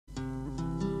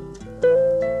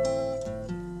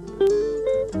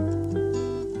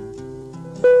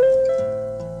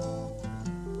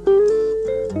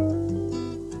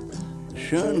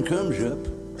comes up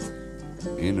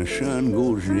and the sun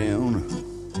goes down,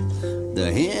 the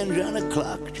hands on the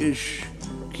clock just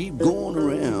keep going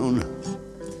around.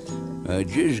 I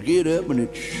just get up and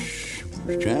it's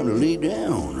time to lay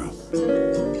down.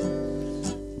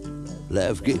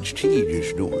 Life gets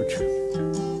tedious, don't it?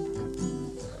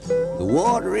 The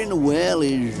water in the well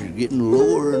is getting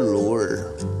lower and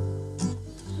lower.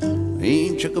 I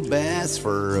ain't took a bath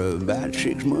for about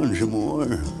 6 months or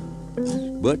more.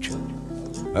 But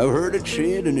I've heard it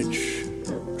said, and it's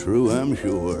true, I'm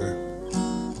sure,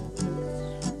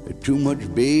 that too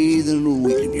much bathing will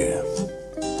weaken you.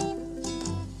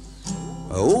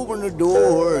 I open the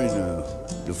door and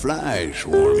the flies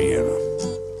swarm in.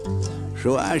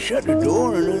 So I shut the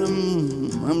door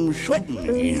and I'm sweating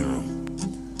again.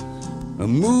 I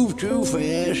move too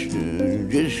fast,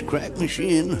 just crack my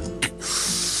shin.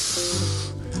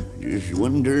 Just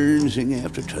one darn thing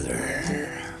after t'other.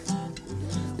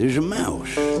 There's a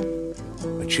mouse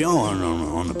a-chawing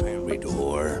on the pantry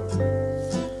door.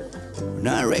 And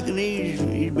I reckon he's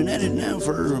been at it now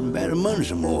for about a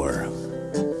month or more.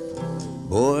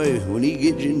 Boy, when he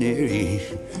gets in there, he's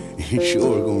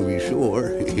sure gonna be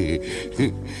sore.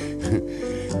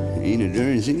 Ain't a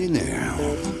darn thing in there.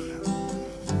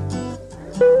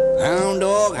 Hound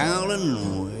dog howling,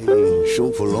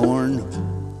 so forlorn.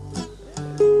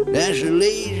 That's the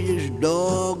laziest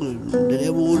dog that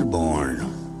ever was born.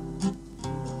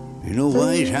 You know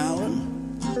why he's howling?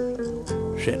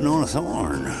 Sitting on a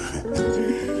thorn.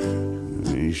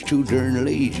 He's too darn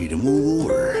lazy to move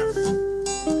over.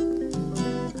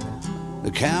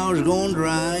 The cow's going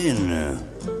dry and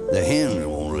the hens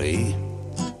won't lay.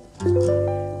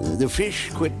 The fish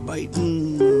quit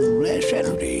biting last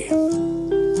Saturday.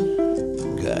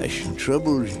 Gosh,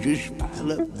 troubles just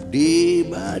pile up day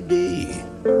by day.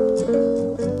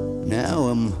 Now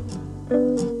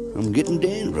I'm getting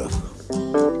dandruff.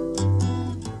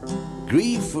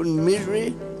 Grief and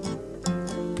misery,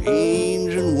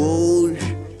 pains and woes,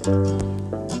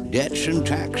 debts and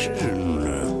taxes,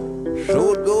 and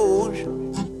so it goes.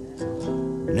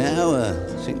 Now I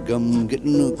think I'm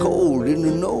getting a cold in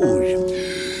the nose.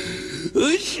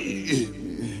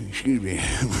 Excuse me.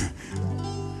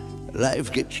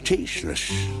 Life gets tasteless,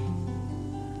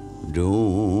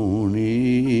 don't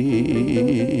it?